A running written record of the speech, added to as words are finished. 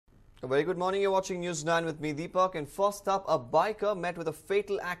A very good morning. You're watching News 9 with me, Deepak. And first up, a biker met with a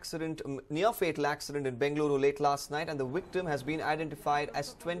near fatal accident in Bengaluru late last night, and the victim has been identified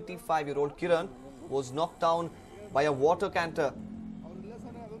as 25-year-old Kiran, who was knocked down by a water canter.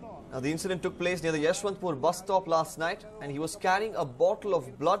 Now, the incident took place near the Yeshwantpur bus stop last night, and he was carrying a bottle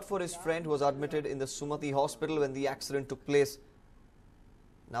of blood for his friend who was admitted in the Sumati hospital when the accident took place.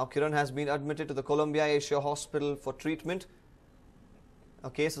 Now, Kiran has been admitted to the Columbia Asia Hospital for treatment. A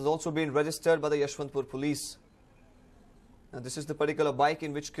case has also been registered by the Yeshwantpur police. Now, this is the particular bike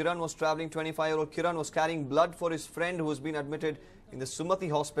in which Kiran was travelling. 25-year-old Kiran was carrying blood for his friend who has been admitted in the Sumati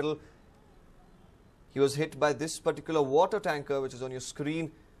hospital. He was hit by this particular water tanker, which is on your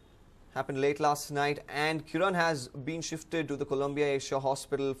screen. Happened late last night, and Kiran has been shifted to the Columbia Asia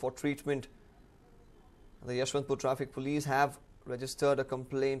Hospital for treatment. The Yeshwantpur Traffic Police have registered a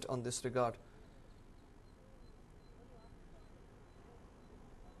complaint on this regard.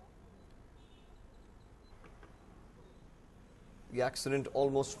 The accident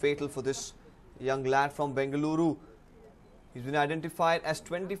almost fatal for this young lad from Bengaluru. He's been identified as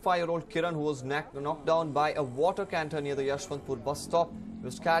 25-year-old Kiran, who was knocked down by a water canter near the Yeshwantpur bus stop. He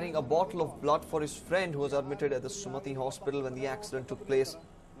was carrying a bottle of blood for his friend who was admitted at the Sumati hospital when the accident took place.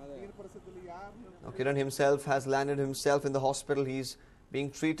 Now, Kiran himself has landed himself in the hospital. He's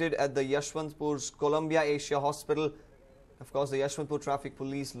being treated at the Yeshwantpur's Columbia Asia Hospital. Of course, the Yeshwantpur Traffic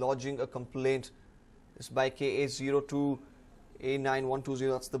Police lodging a complaint. This bike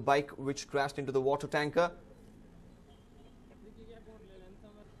KA02A9120, that's the bike which crashed into the water tanker.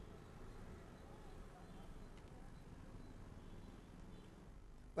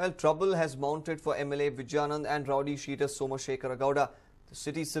 Well, trouble has mounted for MLA Vijayanand and rowdy sheeter Somashekara Gowda. The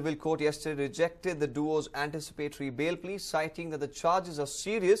city civil court yesterday rejected the duo's anticipatory bail plea, citing that the charges are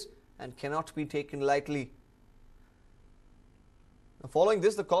serious and cannot be taken lightly. Now, following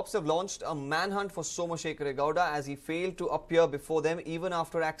this, the cops have launched a manhunt for Somashekara Gowda as he failed to appear before them even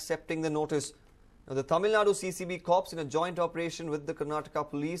after accepting the notice. Now, the Tamil Nadu CCB cops, in a joint operation with the Karnataka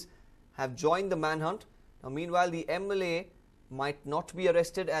police, have joined the manhunt. Now, meanwhile, the MLA might not be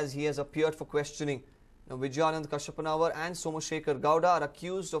arrested as he has appeared for questioning. Now, Vijayanand Kashyapanavar and Somashekar Gowda are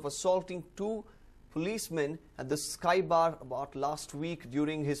accused of assaulting two policemen at the Sky Bar about last week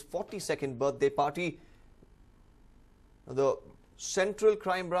during his 42nd birthday party. Now, the Central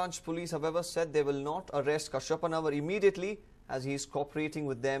Crime Branch Police, however, said they will not arrest Kashyapanavar immediately as he is cooperating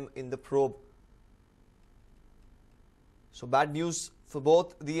with them in the probe. So, bad news for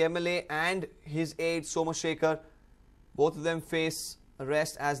both the MLA and his aide Somashekar. Both of them face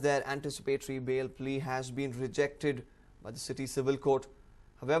arrest as their anticipatory bail plea has been rejected by the city civil court.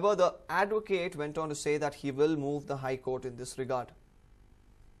 However, the advocate went on to say that he will move the High Court in this regard.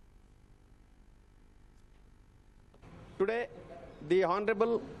 Today, the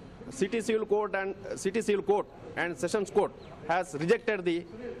Honorable City Civil Court and Sessions Court has rejected the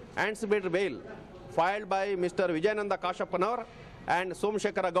anticipatory bail filed by Mr. Vijayananda Kashyapanavar and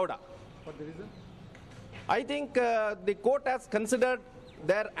Somashekara Gowda. For the reason? I think the court has considered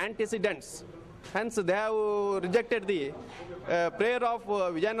their antecedents. Hence, they have rejected the prayer of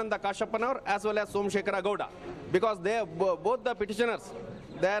Vijayananda Kashyapanavar as well as Somashekara Gowda, because both the petitioners,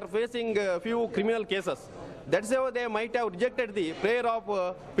 they are facing a few criminal cases. That's how they might have rejected the prayer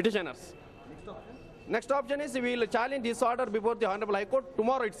of petitioners. Next option is we will challenge this order before the Honorable High Court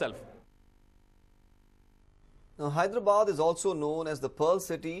tomorrow itself. Now, Hyderabad is also known as the Pearl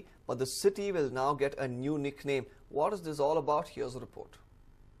City, but the city will now get a new nickname. What is this all about? Here's a report.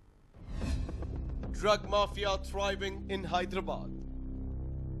 Drug mafia thriving in Hyderabad.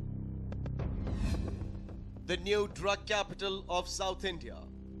 The new drug capital of South India.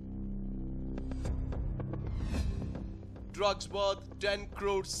 Drugs worth 10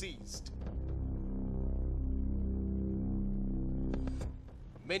 crores seized.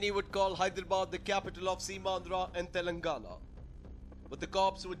 Many would call Hyderabad the capital of Seemandhra and Telangana, but the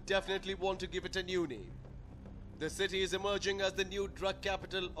cops would definitely want to give it a new name. The city is emerging as the new drug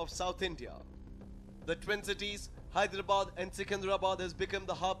capital of South India. The twin cities, Hyderabad and Secunderabad, has become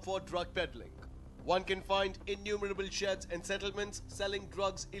the hub for drug peddling. One can find innumerable sheds and settlements selling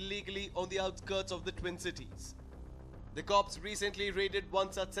drugs illegally on the outskirts of the twin cities. The cops recently raided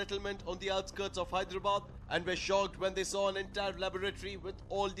one such settlement on the outskirts of Hyderabad and were shocked when they saw an entire laboratory with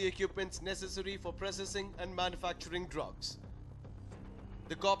all the equipments necessary for processing and manufacturing drugs.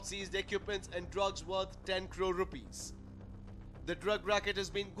 The cops seized equipments and drugs worth 10 crore rupees. The drug racket has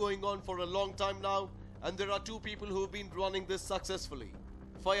been going on for a long time now, and there are two people who have been running this successfully: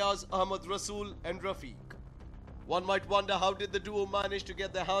 Fayaz Ahmad Rasool and Rafiq. One might wonder, how did the duo manage to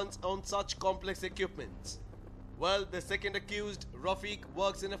get their hands on such complex equipments? Well, the second accused, Rafiq,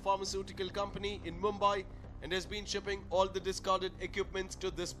 works in a pharmaceutical company in Mumbai and has been shipping all the discarded equipments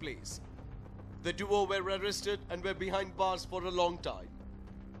to this place. The duo were arrested and were behind bars for a long time.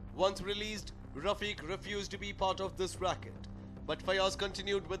 Once released, Rafiq refused to be part of this racket, but Fayaz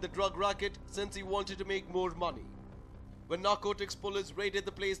continued with the drug racket since he wanted to make more money. When narcotics police raided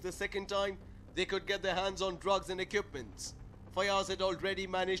the place the second time, they could get their hands on drugs and equipments. Fayaz had already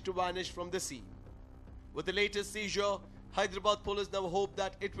managed to vanish from the scene. With the latest seizure, Hyderabad police now hope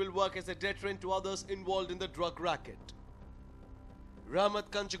that it will work as a deterrent to others involved in the drug racket. Rahmat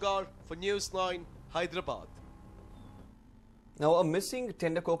Kanchagar for News9, Hyderabad. Now, a missing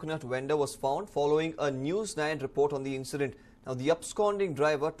tender coconut vendor was found following a News9 report on the incident. Now, the absconding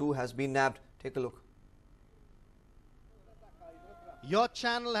driver too has been nabbed. Take a look. Your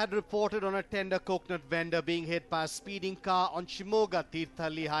channel had reported on a tender coconut vendor being hit by a speeding car on Shimoga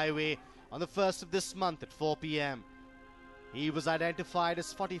Tirthalli Highway on the 1st of this month at 4 p.m. He was identified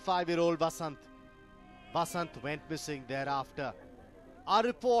as 45-year-old Vasant. Vasant went missing thereafter. Our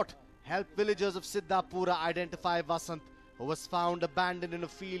report helped villagers of Siddhapura identify Vasant, who was found abandoned in a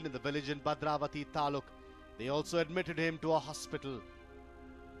field in the village in Bhadravati Taluk. They also admitted him to a hospital.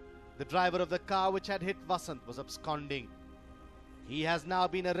 The driver of the car which had hit Vasant was absconding. He has now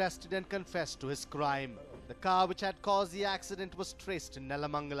been arrested and confessed to his crime. The car which had caused the accident was traced in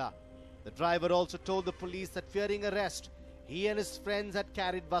Nelamangala. The driver also told the police that fearing arrest, he and his friends had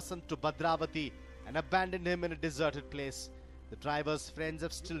carried Vasant to Bhadravati and abandoned him in a deserted place. The driver's friends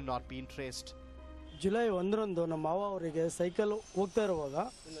have still not been traced. July 1ರಂದು ನಮ್ಮ ಮಾವ ಅವರಿಗೆ cycle ಹೋಗ್ತಾ ಇರುವಾಗ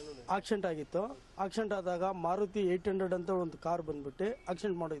accident ಆಗಿತ್ತು. Accident ಆದಾಗ ಮಾರುತಿ 800 ಅಂತ ಒಂದು car ಬಂದ್ಬಿಟ್ಟು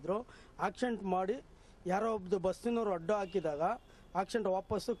ಆಕ್ಸಿಡೆಂಟ್ ಮಾಡಿದ್ರು. ಆಕ್ಸಿಡೆಂಟ್ ಮಾಡಿ ಯಾರೋ ಒಬ್ಬ ಬಸ್ಸಿನವರು ಅಡ್ಡ ಹಾಕಿದಾಗ ಆಕ್ಸಿಡೆಂಟ್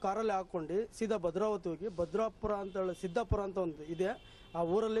ವಾಪಸ್ಸು ಕಾರಲ್ಲಿ ಹಾಕೊಂಡು ಸೀದಾ ಭದ್ರಾವತಿ ಹೋಗಿ ಭದ್ರಾಪುರ ಅಂತ ಹೇಳಿ ಸಿದ್ದಾಪುರ ಅಂತ ಒಂದು ಇದೆ ಆ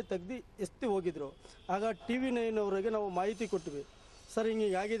ಊರಲ್ಲಿ ತೆಗ್ದು ಎಸ್ತಿ ಹೋಗಿದ್ರು. ಆಗ TV9 ಅವರಿಗೆ ನಾವು ಮಾಹಿತಿ ಕೊಟ್ವಿ. ಸರ್ ಹಿಂಗೆ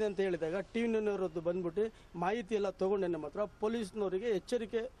ಆಗಿದೆ ಅಂತ ಹೇಳಿದಾಗ TV9 ಅವರದ್ದು ಬಂದ್ಬಿಟ್ಟು ಮಾಹಿತಿ ಎಲ್ಲ ತಗೊಂಡು ನಮ್ಮ ಹತ್ರ ಪೊಲೀಸ್ನವರಿಗೆ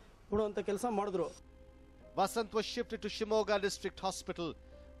ಎಚ್ಚರಿಕೆ ಕೊಡುವಂತ ಕೆಲಸ ಮಾಡಿದ್ರು. Vasant was shifted to Shimoga District Hospital.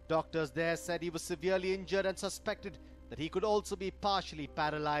 Doctors there said he was severely injured and suspected that he could also be partially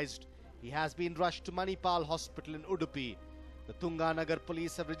paralyzed. He has been rushed to Manipal Hospital in Udupi. The Tunganagar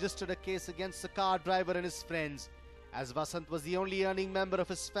police have registered a case against the car driver and his friends. As Vasant was the only earning member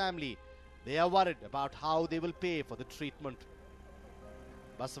of his family, they are worried about how they will pay for the treatment.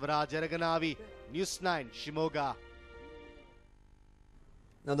 Basavaraj Eraganavi, News9, Shimoga.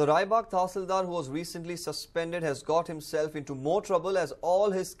 Now, the Raibagh Tahsildar, who was recently suspended, has got himself into more trouble as all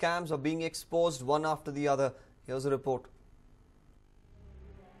his scams are being exposed one after the other. Here's a report.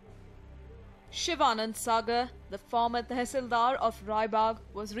 Shivanand Sagar, the former Tahsildar of Raibagh,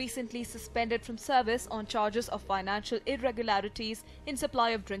 was recently suspended from service on charges of financial irregularities in supply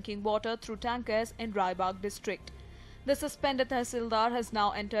of drinking water through tankers in Raibagh district. The suspended Tahsildar has now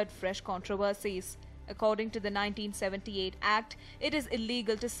entered fresh controversies. According to the 1978 Act, it is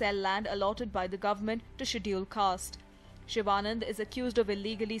illegal to sell land allotted by the government to scheduled caste. Shivanand is accused of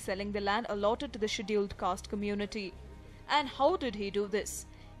illegally selling the land allotted to the scheduled caste community. And how did he do this?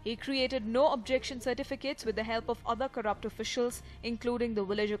 He created no objection certificates with the help of other corrupt officials, including the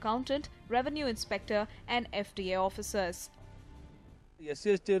village accountant, revenue inspector and FDA officers.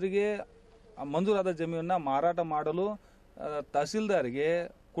 SC ಅವರಿಗೆ ಮಂಜೂರಾದ ಜಮೀನನ್ನ ಮಾರಾಟ ಮಾಡಲು ತಹಸೀಲ್ದಾರ್ಗೆ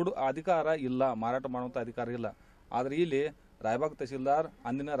ಅಧಿಕಾರ ಇಲ್ಲ, ಮಾರಾಟ ಮಾಡುವಂತ ಅಧಿಕಾರ ಇಲ್ಲ. ಆದರೆ ಇಲ್ಲಿ ರಾಯಬಾಗ್ ತಹಸೀಲ್ದಾರ್,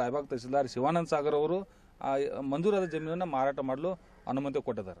 ಅಂದಿನ ರಾಯಬಾಗ್ ತಹಸೀಲ್ದಾರ್ ಶಿವಾನಂದ ಸಾಗರ್ ಅವರು ಮಂಜೂರಾದ ಜಮೀನನ್ನ ಮಾರಾಟ ಮಾಡಲು ಅನುಮತಿ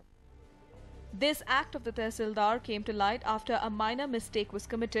ಕೊಟ್ಟಿದ್ದಾರೆ. This act of the Tahsildar came to light after a minor mistake was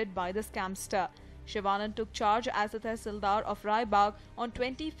committed by the scamster. Shivanand took charge as the Tahsildar of Raibagh on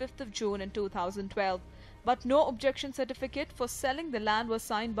 25th of June in 2012. But no objection certificate for selling the land was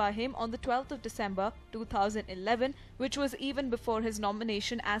signed by him on the 12th of December 2011, which was even before his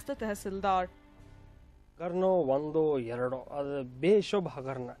nomination as the Tahsildar. ಹಗರಣ 1 2 ಅದು ಬೇಶೋಭ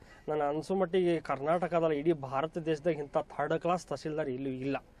ಹಗರಣ. ನಾನು ಅನ್ಸೋ ಮಟ್ಟಿಗೆ ಕರ್ನಾಟಕದಲ್ಲಿ ಇಡೀ ಭಾರತ ದೇಶದಾಗ ಇಂಥ third class tahsildar ಇಲ್ಲೂ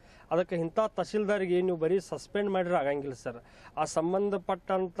ಇಲ್ಲ. ಅದಕ್ಕೆ ಇಂಥ ತಹಸೀಲ್ದಾರಿಗೆ ನೀವು ಬರೀ ಸಸ್ಪೆಂಡ್ ಮಾಡಿದ್ರೆ ಆಗಂಗಿಲ್ಲ ಸರ್. ಆ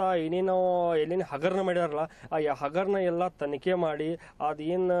ಸಂಬಂಧಪಟ್ಟಂಥ ಏನೇನೋ ಏನೇನು ಹಗರಣ ಮಾಡ್ಯಾರಲ್ಲ, ಆ ಹಗರಣ ಎಲ್ಲ ತನಿಖೆ ಮಾಡಿ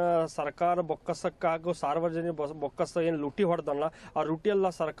ಅದೇನು ಸರ್ಕಾರ ಬೊಕ್ಕಸಕ್ಕಾಗೋ ಸಾರ್ವಜನಿಕ ಬೊಕ್ಕಸ ಏನು ಲುಟಿ ಹೊಡೆದಲ್ಲ, ಆ ಲುಟಿ ಎಲ್ಲ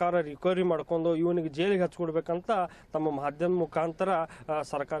ಸರ್ಕಾರ ರಿಕವರಿ ಮಾಡ್ಕೊಂಡು ಇವನಿಗೆ ಜೈಲಿಗೆ ಹಚ್ಕೊಡ್ಬೇಕಂತ ತಮ್ಮ ಮಾಧ್ಯಮ ಮುಖಾಂತರ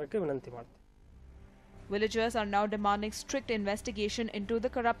ಸರ್ಕಾರಕ್ಕೆ ವಿನಂತಿ ಮಾಡ್ತೀವಿ. Villagers are now demanding strict investigation into the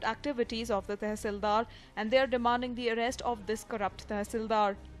corrupt activities of the Tahsildar, and they are demanding the arrest of this corrupt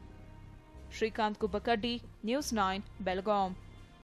Tahsildar. Shrikant Kubakaddi, News9, Belgaum.